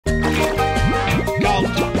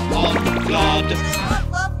And I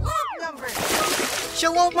love numbers.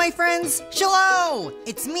 Shalom, my friends. Shalom.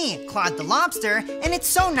 It's me, Claude the lobster, and it's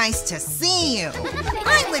so nice to see you.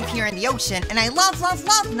 I live here in the ocean, and I love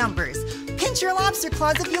numbers. Pinch your lobster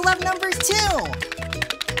claws if you love numbers too.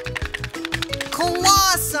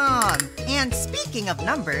 Awesome! And speaking of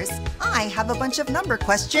numbers, I have a bunch of number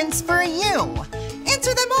questions for you.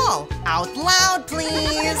 Answer them all out loud,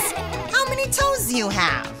 please. How many toes do you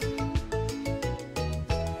have?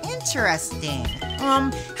 Interesting. How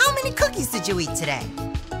many cookies did you eat today?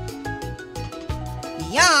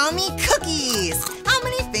 Yummy cookies! How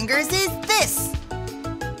many fingers is this?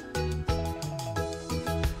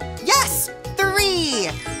 Yes, 3!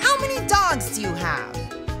 How many dogs do you have?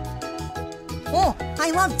 Oh,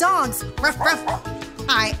 I love dogs. Ruff, ruff.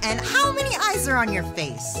 And how many eyes are on your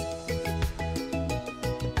face?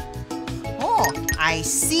 Oh, I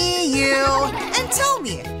see you. And tell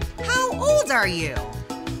me, how old are you?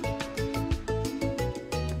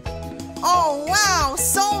 Oh, wow,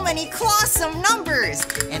 so many clawsome numbers.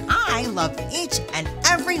 And I love each and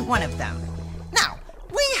every one of them. Now,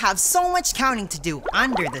 we have so much counting to do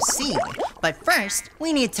under the sea. But first,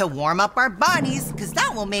 we need to warm up our bodies because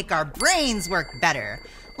that will make our brains work better.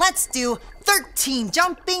 Let's do 13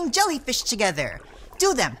 jumping jellyfish together.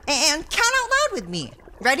 Do them and count out loud with me.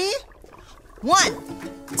 Ready? 1,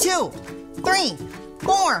 2, 3,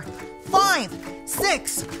 4, 5,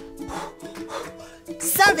 6,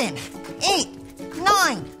 7, 8,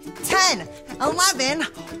 9, 10, 11,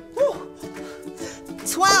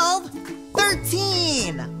 12,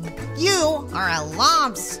 13. You are a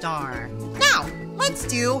lobster. Now, let's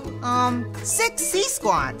do 6 sea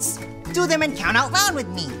squats. Do them and count out loud with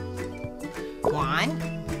me. 1,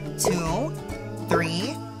 2,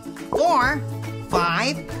 3, 4,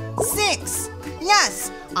 5, 6.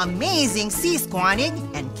 Yes, amazing sea squatting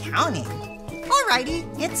and counting. Alrighty,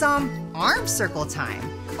 it's arm circle time.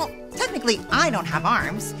 Well, technically I don't have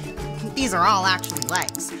arms. These are all actually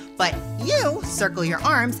legs. But you circle your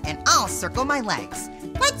arms and I'll circle my legs.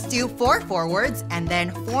 Let's do 4 forwards and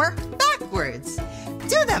then 4 backwards.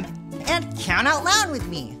 Do them and count out loud with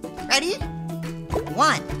me. Ready?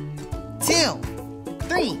 1, 2,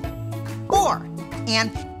 3, 4.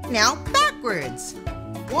 And now backwards.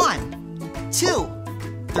 1, 2,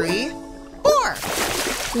 3, 4.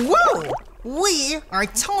 Woo! We are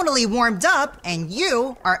totally warmed up and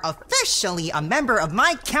you are officially a member of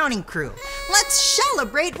my counting crew. Let's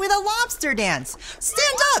celebrate with a lobster dance.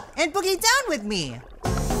 Stand up and boogie down with me.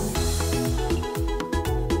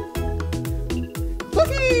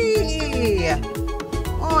 Boogie!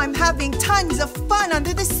 Oh, I'm having tons of fun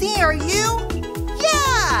under the sea, are you?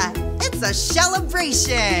 Yeah! It's a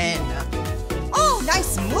celebration! Oh,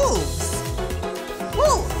 nice moves!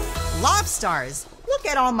 Woo! Lobsters! Look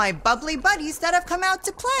at all my bubbly buddies that have come out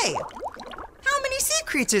to play. How many sea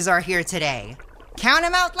creatures are here today? Count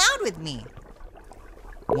them out loud with me.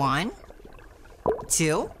 1,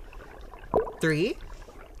 2, 3,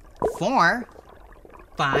 4,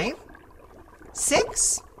 5,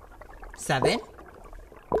 6, 7,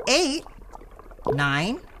 8,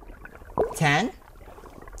 9, 10,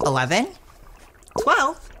 11,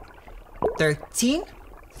 12, 13,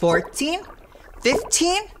 14,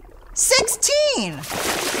 15, 16!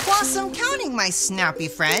 Awesome counting, my snappy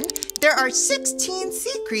friend. There are 16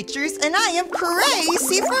 sea creatures and I am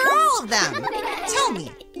crazy for all of them. Tell me,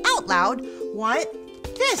 out loud, what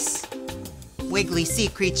this wiggly sea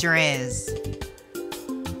creature is.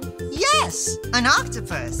 Yes, an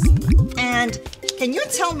octopus. And can you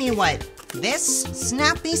tell me what this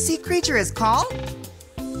snappy sea creature is called?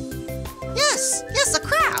 Yes, a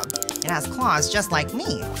crab. It has claws just like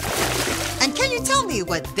me. And can you tell me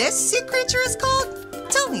what this sea creature is called?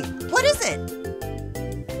 Tell me, what is it?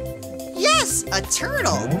 Yes, a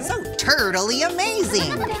turtle. So turtly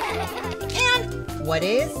amazing. And what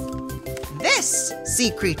is this sea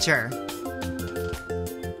creature?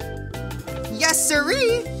 Yes,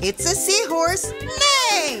 sirree, it's a seahorse.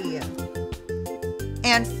 Nay!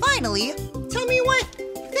 And finally, tell me what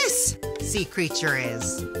this sea creature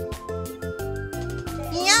is.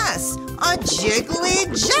 Yes, a jiggly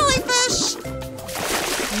jellyfish!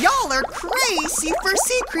 Y'all are crazy for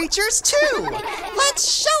sea creatures too! Let's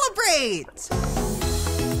celebrate!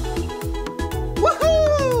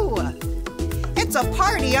 Woohoo! It's a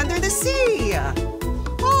party under the sea!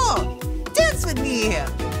 Oh, dance with me!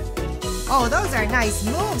 Oh, those are nice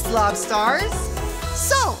moves, lobsters!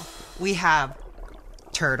 So, we have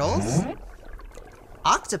turtles,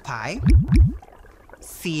 octopi,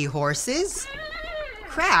 seahorses,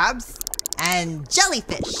 crabs, and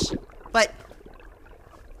jellyfish. But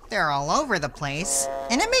They're all over the place,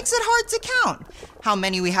 and it makes it hard to count how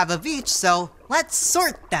many we have of each, so let's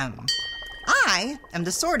sort them. I am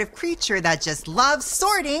the sort of creature that just loves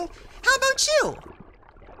sorting. How about you?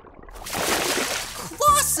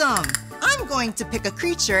 Awesome! I'm going to pick a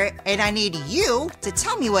creature, and I need you to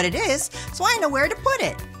tell me what it is so I know where to put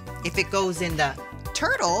it. If it goes in the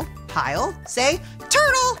turtle pile, say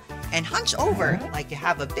turtle, and hunch over like you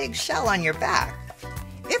have a big shell on your back.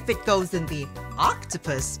 If it goes in the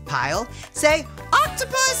octopus pile, say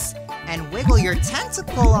octopus, and wiggle your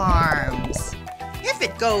tentacle arms. If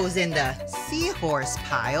it goes in the seahorse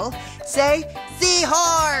pile, say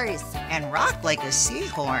seahorse, and rock like a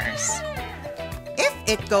seahorse. If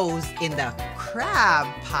it goes in the crab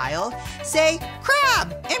pile, say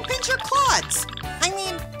crab, and pinch your claws.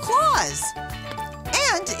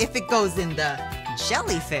 And if it goes in the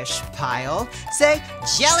jellyfish pile, say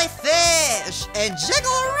jellyfish, and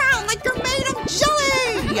jiggle around like you're made of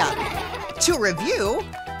jelly. To review,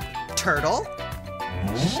 turtle,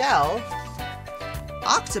 shell,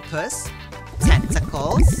 octopus,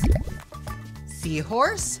 tentacles,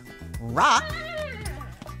 seahorse, rock,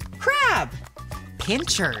 crab,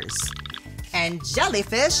 pinchers, and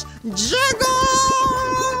jellyfish, jiggle!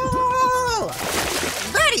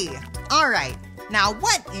 Ready! All right, now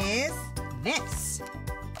what is this?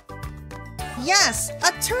 Yes,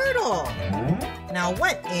 a turtle. Now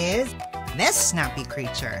what is this snappy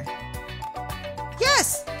creature?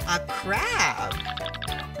 Yes, a crab.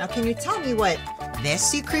 Now can you tell me what this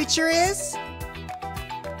sea creature is?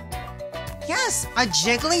 Yes, a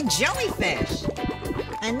jiggly jellyfish.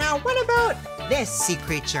 And now what about this sea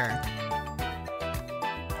creature?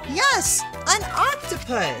 Yes, an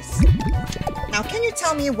octopus. Now can you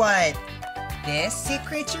tell me what this sea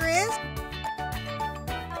creature is?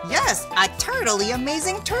 Yes, a turtly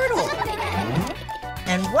amazing turtle.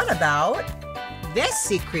 And what about this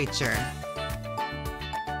sea creature?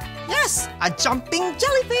 Yes, a jumping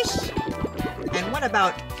jellyfish. And what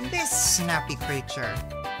about this snappy creature?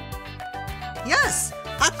 Yes,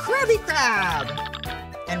 a crabby crab.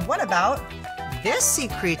 And what about this sea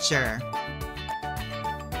creature?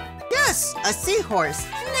 Yes, a seahorse.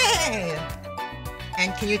 Nay!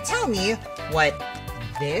 And can you tell me what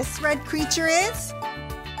this red creature is?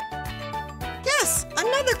 Yes,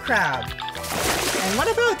 another crab. And what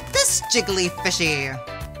about this jiggly fishy?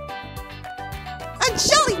 A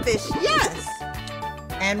jellyfish, yes!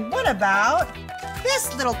 And what about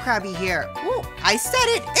this little crabby here? Ooh, I said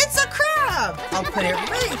it, it's a crab! I'll put it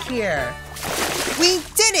right here. We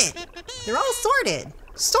did it! They're all sorted.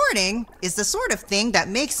 Sorting is the sort of thing that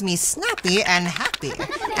makes me snappy and happy.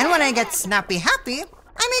 And when I get snappy happy,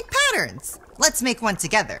 I make patterns. Let's make one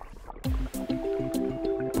together.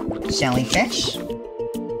 Jellyfish,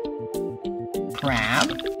 crab,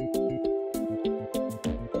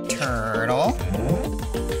 turtle.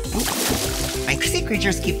 Oops. My sea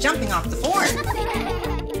creatures keep jumping off the board.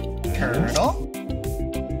 Turtle,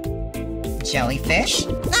 jellyfish.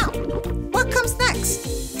 Now, what comes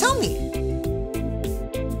next? Tell me.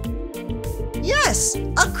 Yes,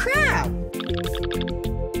 a crab.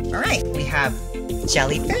 All right, we have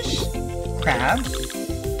jellyfish, crab,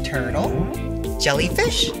 turtle,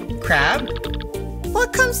 jellyfish, crab.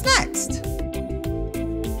 What comes next?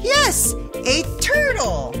 Yes, a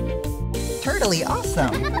turtle. Turtly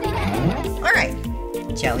awesome. All right,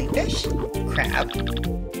 jellyfish, crab,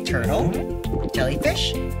 turtle,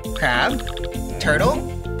 jellyfish, crab, turtle.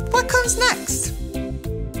 What comes next?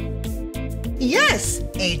 Yes,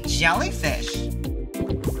 a jellyfish.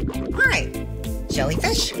 All right,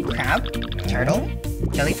 jellyfish, crab, turtle,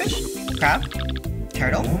 jellyfish, crab,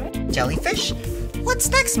 turtle, jellyfish. What's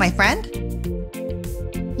next, my friend?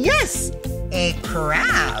 Yes, a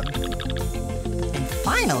crab. And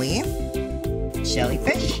finally,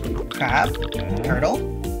 jellyfish, crab, turtle,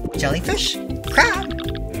 jellyfish,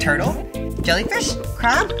 crab, turtle, jellyfish,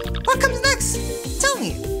 crab. What comes next? Tell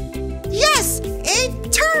me. Yes, a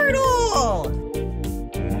turtle!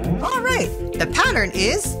 All right, the pattern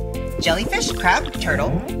is jellyfish, crab,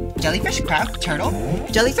 turtle, jellyfish, crab, turtle,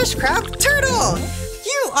 jellyfish, crab, turtle!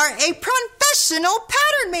 You are a professional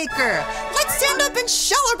pattern maker! Let's stand up and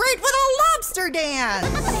celebrate with a lobster dance!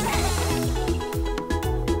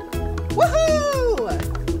 Woohoo!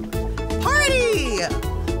 Party!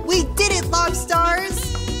 We did it, lobsters!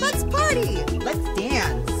 Let's party! Let's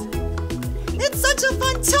dance! It's such a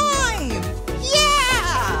fun time!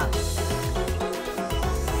 Yeah!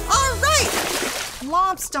 All right!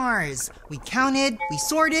 Lobsters! We counted, we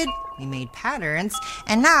sorted, we made patterns,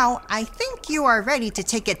 and now I think you are ready to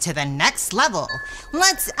take it to the next level.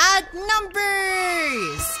 Let's add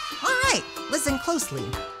numbers! All right, listen closely.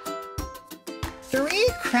 3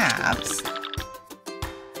 crabs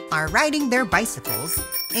are riding their bicycles,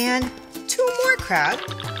 and 2 more crabs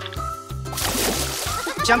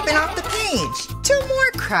jumping off the page. 2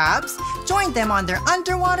 more crabs joined them on their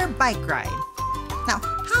underwater bike ride. Now,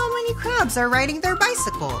 how many crabs are riding their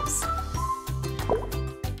bicycles?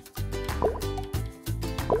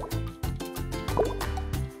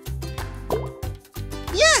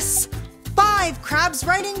 Yes! 5 crabs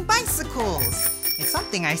riding bicycles. It's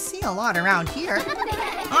something I see a lot around here.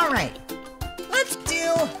 All right, let's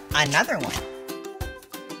do another one.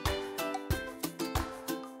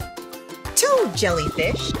 2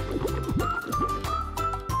 jellyfish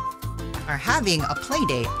are having a play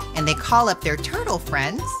date, and they call up their turtle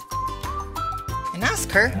friends and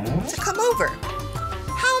ask her to come over.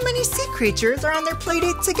 How many sea creatures are on their play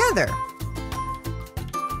date together?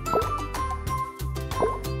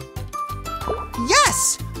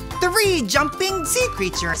 Yes! 3 jumping sea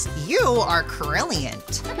creatures. You are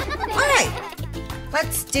brilliant. All right,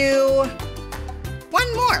 let's do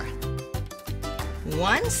one more.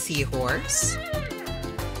 1 seahorse,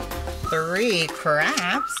 3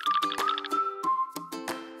 crabs,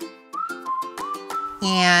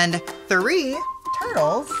 and 3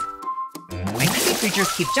 turtles. My sea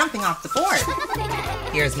creatures keep jumping off the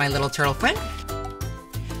board. Here's my little turtle friend.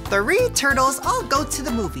 3 turtles all go to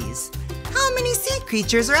the movies. How many sea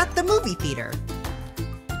creatures are at the movie theater?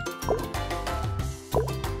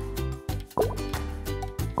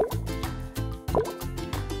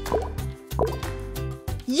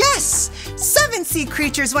 Yes! 7 sea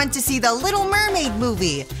creatures went to see the Little Mermaid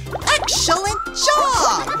movie. Excellent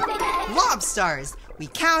job! Lobsters. We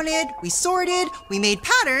counted, we sorted, we made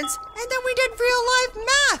patterns, and then we did real-life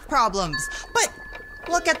math problems. But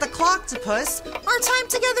look at the clocktopus. Our time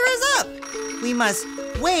together is up. We must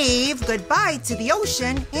wave goodbye to the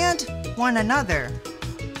ocean and one another.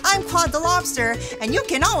 I'm Claude the lobster, and you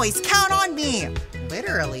can always count on me.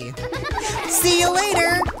 Literally. See you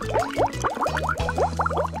later.